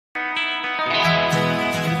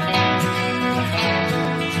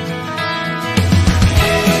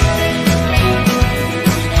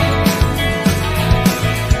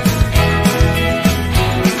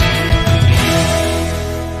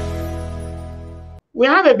We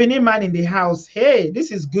have a Benin man in the house. Hey,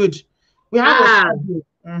 this is good. We have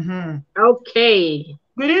Osagie. Okay.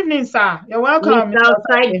 Good evening, sir. You're welcome. Mr.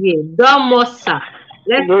 Osagie, Domo, sir.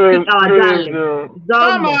 Let's speak our darling.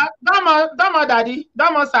 Domo, daddy.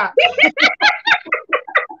 Domo, sir.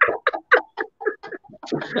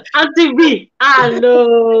 Auntie B,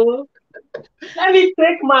 hello. Let me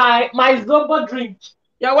take my Zobo drink.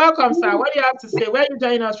 You're welcome, sir. What do you have to say? Where are you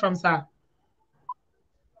joining us from, sir?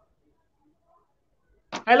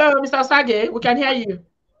 Hello, Mr. Osagie. We can hear you.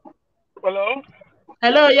 Hello?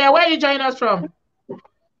 Hello, yeah. Where are you joining us from?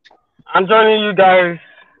 I'm joining you guys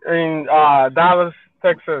in Dallas,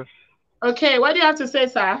 Texas. Okay, what do you have to say,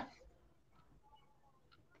 sir?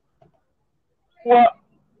 Well,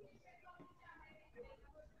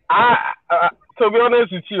 to be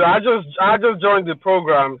honest with you, I just joined the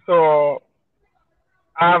program, so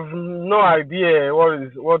I have no idea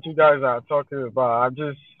what you guys are talking about. I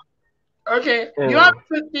just okay. Do you want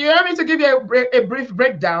me to give you a brief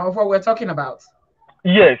breakdown of what we're talking about?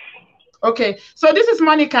 Yes. Okay, so this is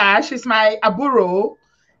Monica. She's my aburo,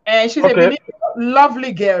 and she's a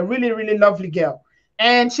lovely girl, really, really lovely girl.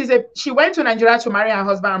 And she went to Nigeria to marry her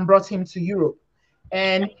husband and brought him to Europe.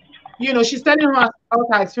 And you know, she's telling us about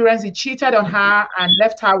her experience. He cheated on her and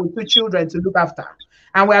left her with 2 children to look after.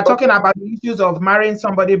 And we are talking about the issues of marrying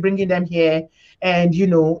somebody, bringing them here, and you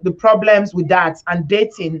know, the problems with that and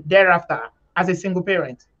dating thereafter as a single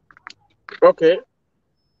parent. Okay.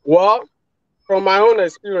 Well, from my own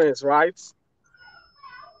experience, right?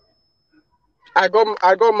 I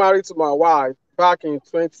got married to my wife back in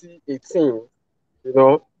 2018. You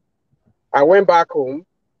know, I went back home.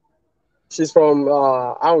 She's from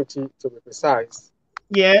Auntie, to be precise.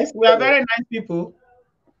 Yes, we are very nice people.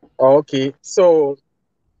 Okay, so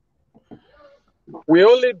we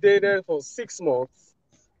only dated for 6 months.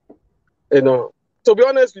 You know, to be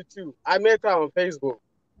honest with you, I met her on Facebook.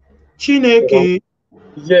 Chineke. You know?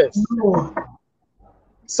 Yes. No.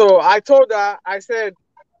 So I told her, I said,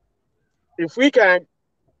 if we can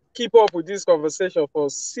keep up with this conversation for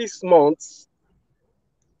 6 months,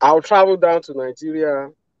 I'll travel down to Nigeria,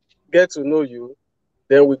 get to know you,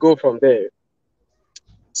 then we go from there.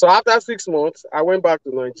 So after 6 months, I went back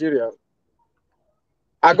to Nigeria.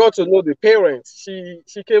 I got to know the parents. She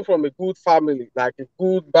came from a good family, like a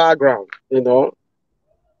good background, you know.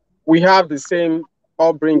 We have the same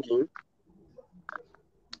upbringing.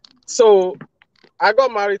 So I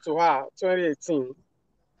got married to her 2018.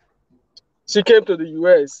 She came to the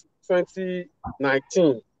US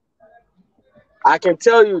 2019. I can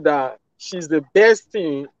tell you that she's the best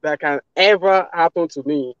thing that can ever happen to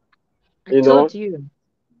me. You know? You.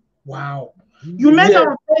 Wow. You met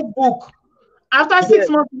her on Facebook. After 6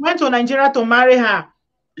 months, you went to Nigeria to marry her.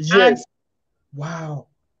 Yes. And, wow.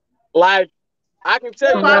 Like, I can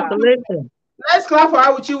tell you that. Let's clap for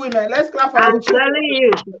our Uchi women. Let's clap for our Uchi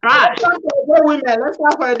women. Let's clap for the women. Let's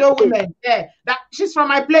clap for the women. Yeah, she's from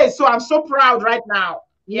my place, so I'm so proud right now.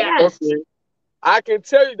 Yeah. Okay. I can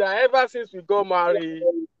tell you that ever since we got married,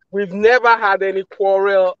 we've never had any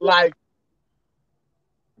quarrel. Like,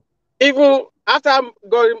 even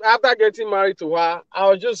after getting married to her, I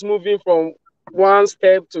was just moving from one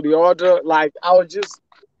step to the other. Like, I was just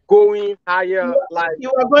going higher. Like,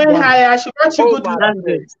 you were going higher. She brought you good luck.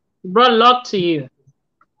 Brought luck to you.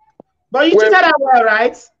 But you treated her well,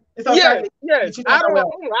 right? Yes. I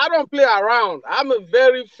don't play around. I'm a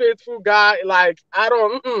very faithful guy. Like, I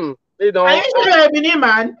don't, you know. Are you sure you're a Benin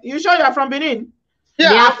man? You sure you're from Benin? Yeah,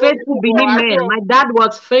 they are faithful Benin men. My dad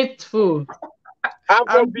was faithful. I'm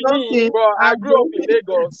from Benin, but I grew up in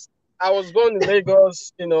Lagos. I was born in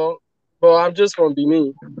Lagos, you know, but I'm just from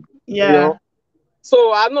Benin. Yeah. You know?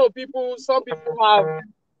 So I know some people have,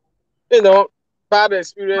 you know, bad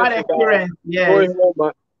experience. Bad experience, yes.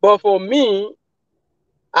 But for me,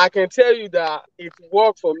 I can tell you that it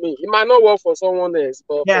worked for me. It might not work for someone else,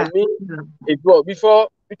 but for me, it worked. Before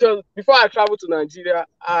I traveled to Nigeria,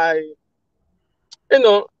 I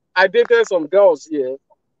dated some girls here,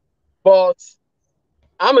 but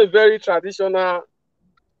I'm a very traditional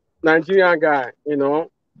Nigerian guy, you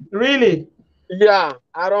know. Really? Yeah,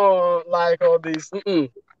 I don't like all this. You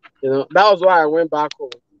know, that was why I went back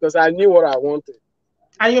home, because I knew what I wanted.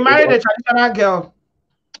 And you married a traditional girl?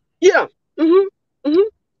 Yeah. When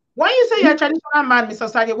you say you're a traditional man, Mr.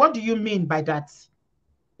 Osagie, what do you mean by that?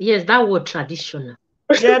 Yes, that word traditional.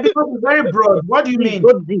 Yeah, because it's very broad. What do you mean?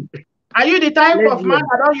 Go deep. Are you the type of man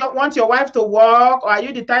that don't want your wife to walk, or are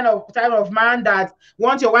you the type of man that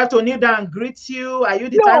wants your wife to kneel down and greet you? Are you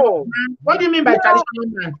the type of man? What do you mean by traditional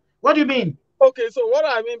man? What do you mean? Okay, so what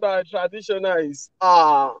I mean by traditional is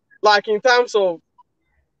like in terms of,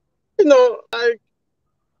 you know, like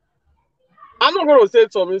I'm not going to say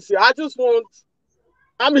submissive. I just want,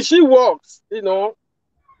 I mean, she works, you know.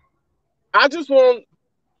 I just want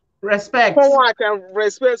Respect. someone I can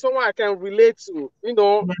respect, someone I can relate to, you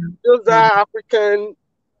know, just that African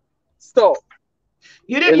stuff.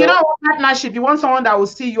 You don't want partnership. You want someone that will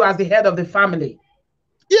see you as the head of the family.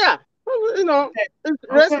 Yeah. You know,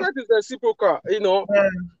 respect is reciprocal, you know.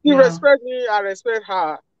 She respects me, I respect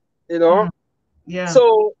her, you know. Yeah.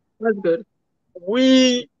 So that's good.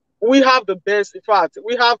 We have the best. In fact,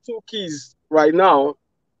 we have 2 kids right now.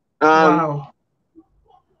 Wow.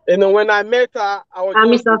 You know, when I met her, I was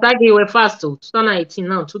Mr. Osagie, we're fast too. Son 18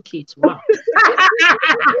 now, 2 kids. Wow.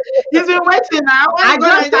 He's been waiting now. I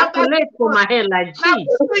just calculate for my head like, geez.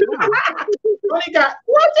 Monica,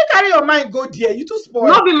 why don't you carry your mind go there? You too spoiled.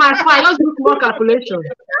 Not be my fault. Just do small calculation.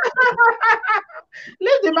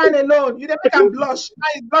 Leave the man alone. You never can blush. Now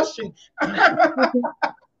he's blushing.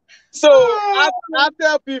 So I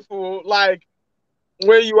tell people, like,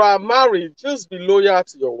 when you are married, just be loyal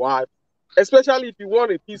to your wife, especially if you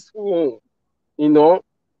want a peaceful home. You know,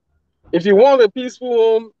 if you want a peaceful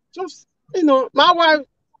home, just, you know, my wife,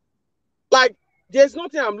 like, there's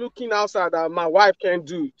nothing I'm looking outside that my wife can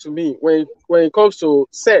do to me when it comes to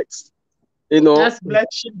sex. You know,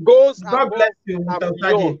 she goes. God bless you, Mr.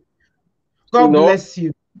 Osagie. God bless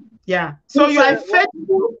you. Yeah. So you are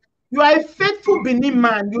faithful. You are a faithful Benin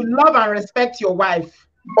man. You love and respect your wife.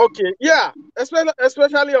 Okay. Yeah.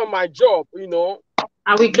 Especially on my job. You know.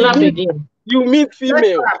 And we clap again. You meet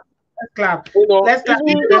female. Let's clap. You know, Let's clap.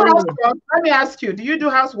 Do you do housework? Let me ask you. Do you do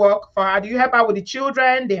housework for her? Do you help her with the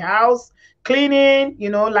children, the house, cleaning? You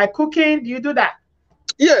know, like cooking? Do you do that?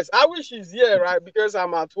 Yes. I wish she's here, right? Because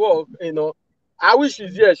I'm at work. You know. I wish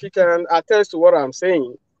she's here. She can attest to what I'm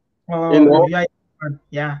saying. Oh, you know?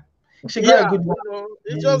 Yeah. She got a good one. You know,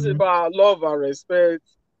 it's just about love and respect.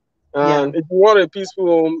 And if you want a peaceful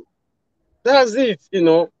home, that's it, you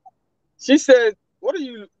know. She said,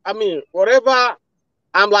 whatever,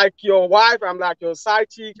 I'm like your wife, I'm like your side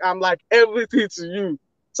chick, I'm like everything to you.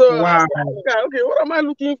 So I said, okay, what am I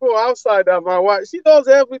looking for outside of my wife? She does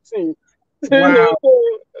everything. Wow.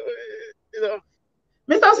 You know.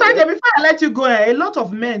 Mr. Osagie, before I let you go, a lot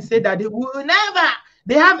of men say that they will never,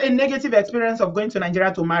 they have a negative experience of going to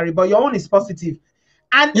Nigeria to marry, but your own is positive.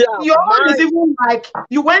 And your own is even like,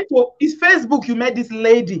 you went to his Facebook, you met this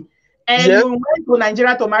lady, and you went to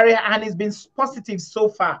Nigeria to marry her, and it's been positive so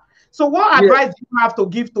far. So what advice do you have to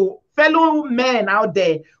give to fellow men out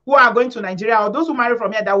there who are going to Nigeria, or those who marry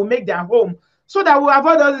from here that will make their home, so that we'll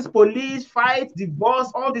avoid all these police fights,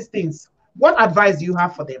 divorce, all these things? What advice do you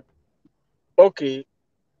have for them? Okay.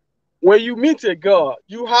 When you meet a girl,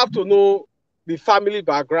 you have to know the family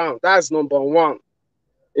background. That's number one.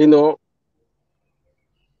 You know,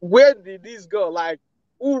 where did this girl, like,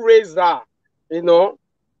 who raised her? You know,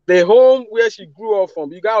 the home where she grew up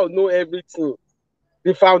from. You got to know everything.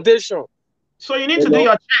 The foundation. So you need to do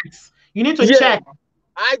your checks. You need to check.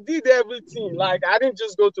 I did everything. Like, I didn't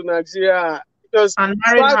just go to Nigeria because and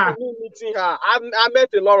marry her. Meeting her. I met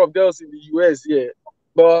a lot of girls in the US,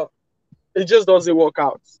 but it just doesn't work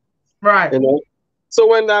out. Right. You know. So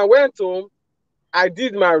when I went home, I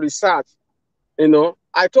did my research. You know,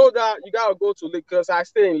 I told her, you gotta go to Lagos. I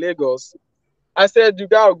stay in Lagos. I said, you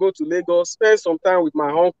gotta go to Lagos, spend some time with my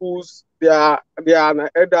uncles. They are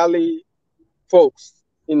elderly folks,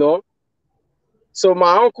 you know. So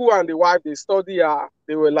my uncle and the wife, they study her.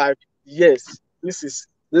 They were like, yes, this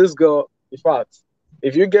girl. In fact,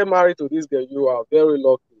 if you get married to this girl, you are very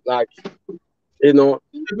lucky. Like, you know,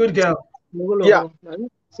 a good girl. Yeah.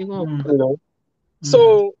 You know.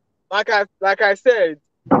 So, like I said,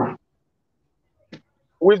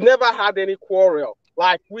 we've never had any quarrel.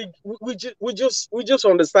 Like we just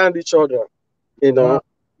understand each other. You know.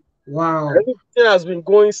 Wow. Everything has been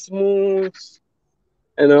going smooth.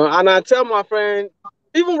 You know, and I tell my friend,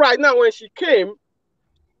 even right now when she came,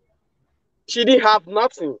 she didn't have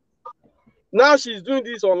nothing. Now she's doing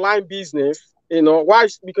this online business. You know, why?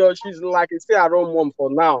 Because she's like a stay-at-home mom for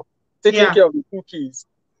now, taking care of the 2 kids.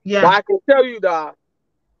 Yeah. But I can tell you that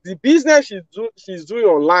the business she's doing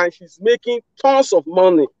online, she's making tons of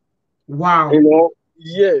money. Wow. You know,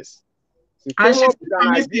 yes. And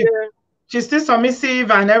she's still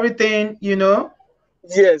submissive and everything, you know.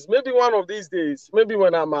 Yes, maybe one of these days, maybe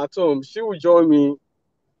when I'm at home, she will join me,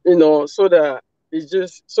 you know, so that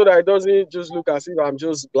it doesn't just look as if I'm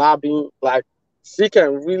just blabbing. Like, she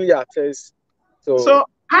can really attest. So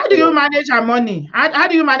how do you manage her money? How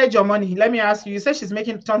do you manage your money? Let me ask you. You said she's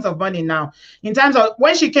making tons of money now. In terms of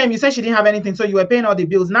when she came, you said she didn't have anything, so you were paying all the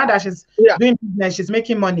bills. Now that she's doing business, she's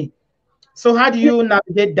making money. So how do you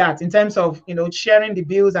navigate that in terms of, you know, sharing the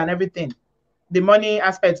bills and everything, the money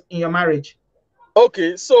aspect in your marriage?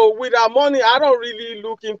 Okay, so with her money, I don't really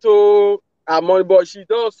look into her money, but she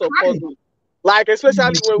does support me. Like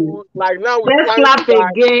especially when we, like now we Let's plan to clap buy.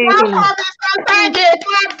 again. Clap, Mr. Osagie.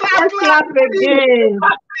 Clap, clap, Let's clap. clap again.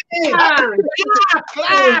 Ah,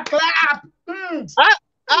 Clap, clap.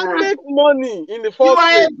 I make money in the You first are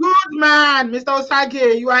place, a good man, Mr.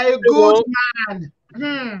 Osagie. You are a you good know.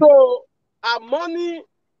 man. So our money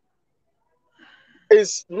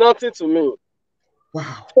is nothing to me.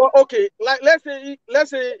 Wow. So okay, like let's say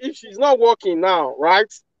if she's not working now,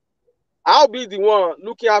 right? I'll be the one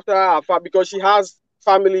looking after her because she has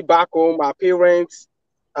family back home, her parents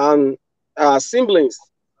and siblings.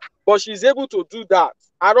 But she's able to do that.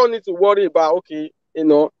 I don't need to worry about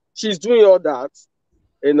she's doing all that.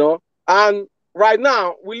 And right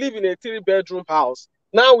now we live in a 3-bedroom house.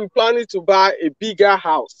 Now we're planning to buy a bigger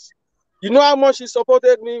house. You know how much she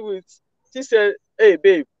supported me with? She said, "Hey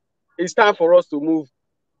babe, it's time for us to move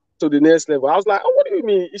to the next level." I was like, "Oh, what do you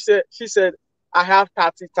mean?" She said, "I have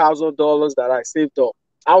 $30,000 that I saved up."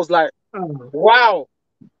 I was like, wow.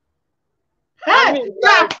 Hey, I mean,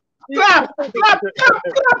 clap, like, clap.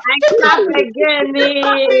 clap again.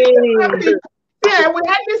 Yeah, we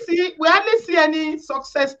hardly see any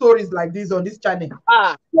success stories like this on this channel.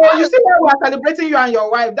 So you see why we are celebrating you and your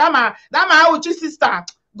wife. That my Uchi sister.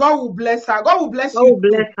 God will bless her. God will bless you.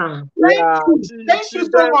 Bless her. Thank you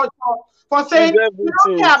so much for saying you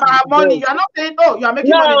don't care about money. You are not saying, oh, you are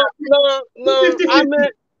making money. No.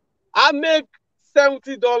 I make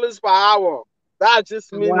 $70 per hour. That's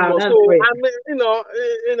just minimum. Wow, that's so great. I mean,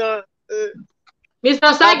 Mr.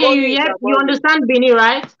 Osagie, you understand Bini,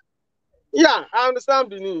 right? Yeah, I understand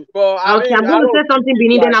Benin, but Okay, I'm going to say something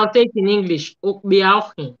Bini, then I'll say it in English. Yeah,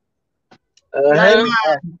 a man.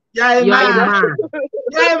 Yeah, man.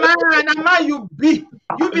 A man, you be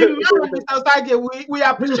man, Mr. Osagie. We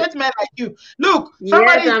appreciate men like you. Look,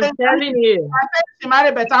 somebody yes, I'm telling you. I said she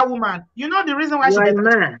married a better woman. You know the reason why You're she a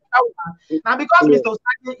better man. woman? Now because Mr.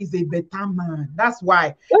 Osagie is a better man. That's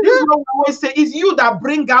why. This is what we always say. It's you that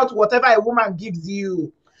bring out whatever a woman gives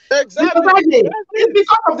you. Exactly. It's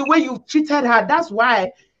because of the way you treated her. That's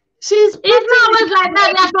why. It's not always like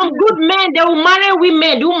that. There are some good men. They will marry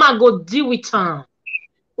women. The woman go deal with them.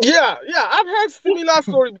 Yeah. I've heard similar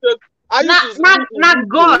stories because I used to not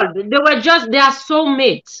God. They are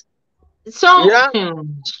soulmates. So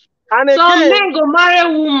and some again, men go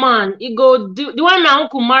marry woman. He go do the one my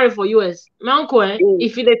uncle marry for US. My uncle,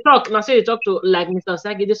 if they talk, now say they talk to like Mr.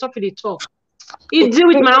 Osagie, they stop for the talk. He deal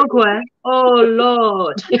with my uncle, Oh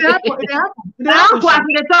Lord. My uncle after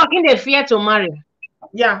they talk, they fear to marry.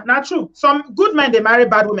 Yeah, not true. Some good men they marry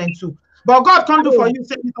bad women too. But God can't do for you.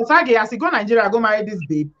 Say, Mr. Osagie, as he go Nigeria, go marry this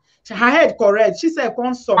babe. Her head correct. She said,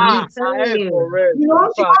 "Come submit." Her head correct. You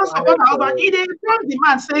know, she can't support her husband. He didn't come the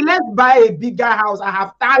man say, "Let's buy a bigger house. I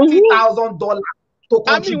have $30,000 to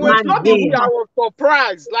contribute." I mean, I was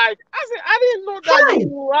surprised. Like I said, I didn't know that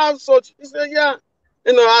you have such. He said, "Yeah,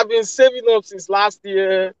 I've been saving up since last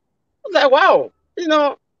year." I was like, "Wow."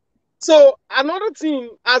 So another thing,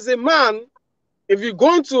 as a man, if you're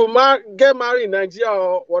going to get married in Nigeria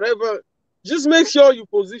or whatever, just make sure you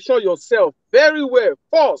position yourself very well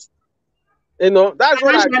first. That's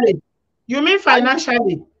what I do. You mean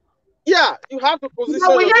financially? Yeah, you have to position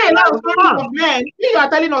we yourself. hear a lot of stories of men. You are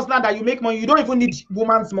telling us now that you make money, you don't even need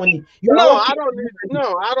woman's money. I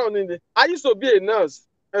don't need it. I used to be a nurse,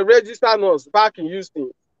 a registered nurse back in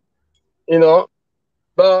Houston.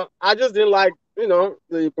 But I just didn't like,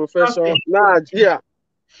 the profession.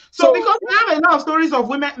 So because we have a lot of stories of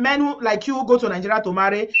men who like you who go to Nigeria to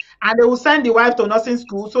marry, and they will send the wife to nursing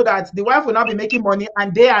school so that the wife will not be making money,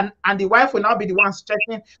 and the wife will not be the one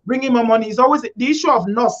stressing, bringing more money. It's always the issue of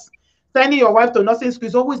nurse. Sending your wife to nursing school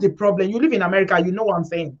is always the problem. You live in America, you know what I'm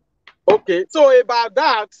saying. Okay, so about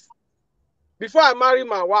that, before I marry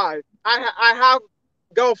my wife, I have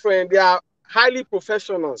girlfriend. They are highly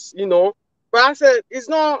professionals, But I said it's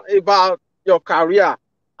not about your career.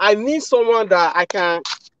 I need someone that I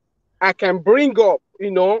can bring up,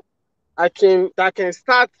 that can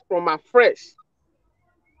start from afresh.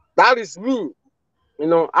 That is me.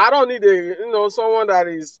 I don't need someone that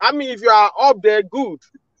is. I mean, if you are up there, good.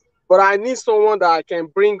 But I need someone that I can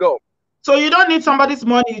bring up. So you don't need somebody's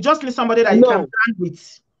money. You just need somebody that you can plan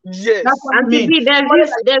with. Yes. That's what and there's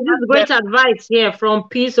this great advice here from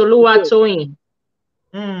Peace Oluwatoyin.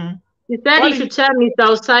 He said he should tell Mr.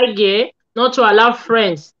 Osagie not to allow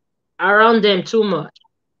friends around them too much.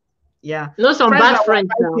 Yeah. No, some bad friends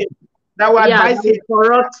now. That will advise him.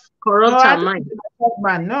 Corrupt her mind.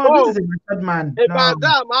 This is a method man. About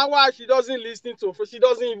that, my wife, she doesn't listen to. She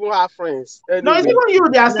doesn't even have friends. Anyway. No, it's even you.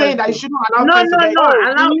 They are saying that you shouldn't allow friends.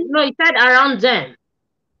 No. He said around them.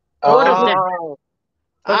 Both of them.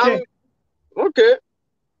 Okay. Okay.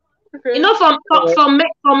 You know, for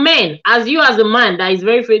men, as you as a man that is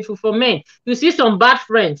very faithful, for men, you see some bad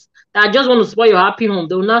friends that just want to spoil your happy home.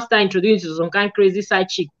 They will now start introducing you to some kind of crazy side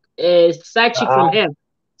chick from hell,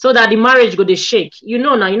 so that the marriage go to shake. You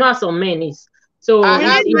know now, you know how some men is. So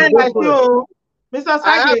We need men like you, Mr. Osagie.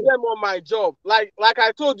 I have them on my job. Like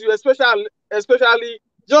I told you, especially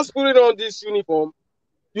just putting on this uniform,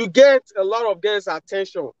 you get a lot of girls'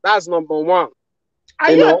 attention. That's number one.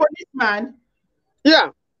 Are you a policeman?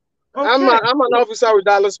 Yeah. Okay. I'm an officer with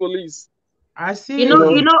Dallas Police. I see. You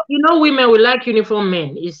know, women will like uniform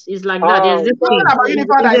men. It's like that. There's this thing. About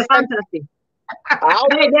uniform it's a fantasy.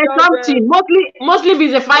 There's something. Mostly if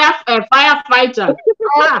it's a firefighter.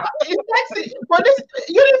 It's sexy. Police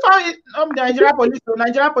uniform is Nigeria police. So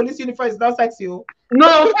Nigeria police uniform is not sexy. No,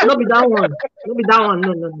 not be that one. Not be that one.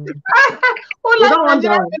 No. Who likes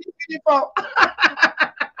Nigeria police uniform?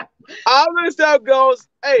 I always tell girls,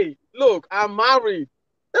 hey, look, I'm married.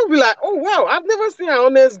 They'll be like, oh wow, I've never seen an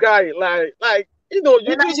honest guy. Like you know,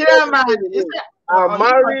 you Nigerian man. I'm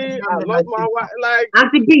married, I love my wife. Like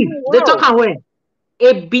Auntie B, they talk away.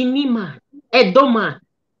 A Bini man, a do man.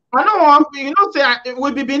 I don't want, say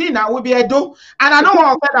we be Benin now, we be Edo, and I don't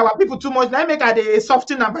want to offend our people too much. Let me make a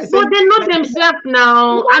soften up by saying. But they know themselves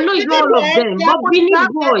now. I know it's not all of them, but Benin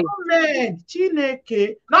boys.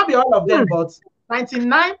 Chineke, not be all of them, but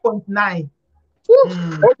 99.9.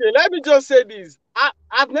 Okay, let me just say this.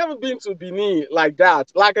 I've never been to Benin like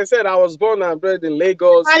that. Like I said, I was born and bred in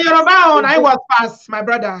Lagos. And Yoruba on, I was fast, my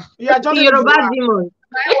brother. You are just Yoruba demon.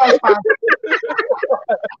 I was fast.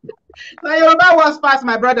 Now Yoruba was fast,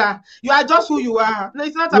 my brother. You are just who you are. No,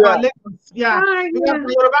 it's not about Lagos. Yeah.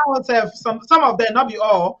 Yoruba won't have some of them, not be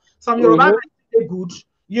all. Some Yoruba are good,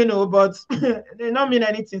 but they don't mean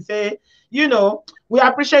anything. Say, we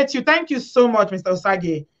appreciate you. Thank you so much, Mr.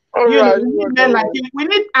 Osagie. We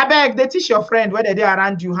need, I beg, they teach your friend whether they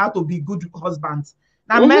around you how to be good husbands.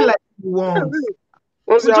 Now men like you want.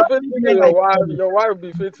 Once you are faithful to your wife will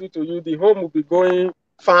be faithful to you, the home will be going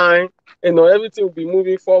fine, everything will be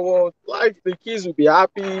moving forward, like the kids will be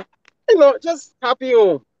happy, just happy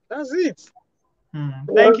home. That's it.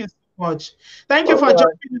 Thank you so much. Thank you for joining us.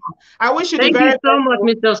 I wish you the very so much,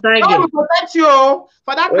 Mr. Osagie. God will protect you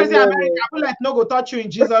for that crazy American bullet no go touch you in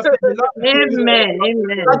Jesus' name. Amen.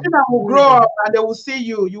 Children will grow up and they will see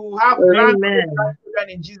you. You will have grandchildren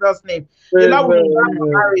in Jesus' name. The Lord will be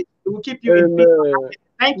married. He will keep you in peace.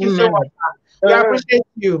 Thank you so much, sir. We appreciate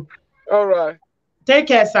you. All right. Take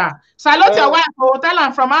care, sir. Salute your wife. Tell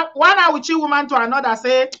her from one Awuchi woman to another.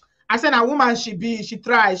 I said a woman she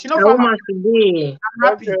try. She know a woman she be. I'm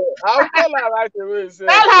happy. Okay. I'll tell her right away. Tell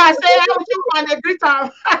her, say Awuchi woman, they greet her.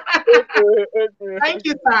 Okay. Thank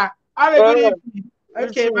you, sir. Have a good evening.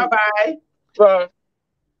 Okay, bye-bye. Bye.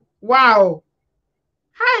 Wow.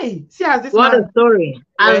 Hi. See as this what man. A story.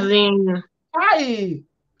 As in Hi.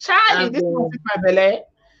 Charlie, this one is my belly.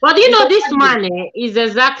 But this man is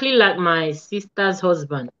exactly like my sister's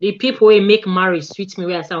husband. The people who make marriage sweet me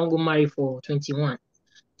where I say I won't go marry for 21.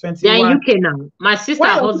 They're in UK now. My sister's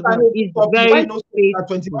husband is very faithful.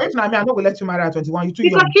 21. If not me, I'm not gonna let you marry at 21. You're too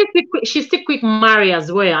young. Because she's still quick marry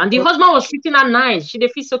as well. And the husband was treating her nice. She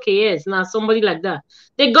feels okay, yes. Now somebody like that.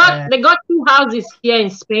 They got 2 houses here in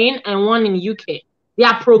Spain and 1 in the UK. They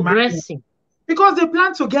are progressing. Because they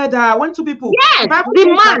plan together. When 2 people. Yes, the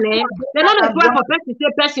man, they're not a swear for person,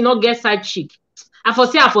 say person not get side chick. I for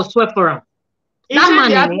swear for him. That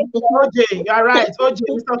man, OJ, you're right. OJ,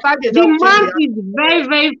 Mr. Osagie, the man is very,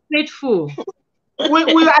 very faithful. we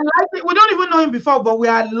don't even know him before, but we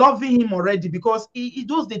are loving him already because he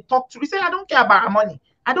does the talk to. He said, I don't care about our money.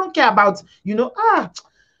 I don't care about, Hello,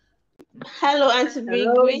 Auntie B.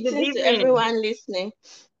 Greetings to everyone listening.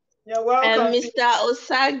 You're welcome. Mr.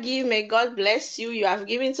 Osagie, may God bless you. You have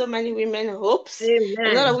given so many women hopes. Amen.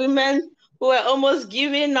 A lot of women who were almost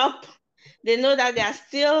giving up. They know that there are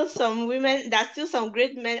still some women, there are still some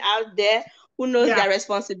great men out there who knows their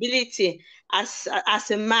responsibility as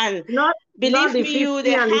a man. Believe me,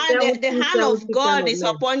 the hand of God is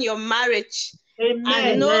upon your marriage. Amen.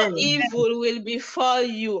 And no evil will befall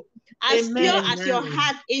you. As pure as your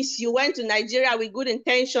heart is, you went to Nigeria with good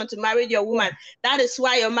intention to marry your woman. That is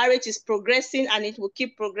why your marriage is progressing and it will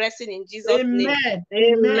keep progressing in Jesus' name.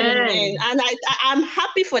 Amen. And I'm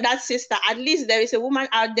happy for that sister. At least there is a woman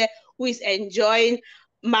out there who is enjoying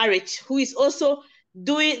marriage, who is also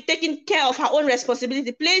taking care of her own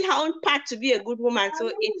responsibility, playing her own part to be a good woman.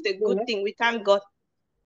 So it's a good thing. We thank God.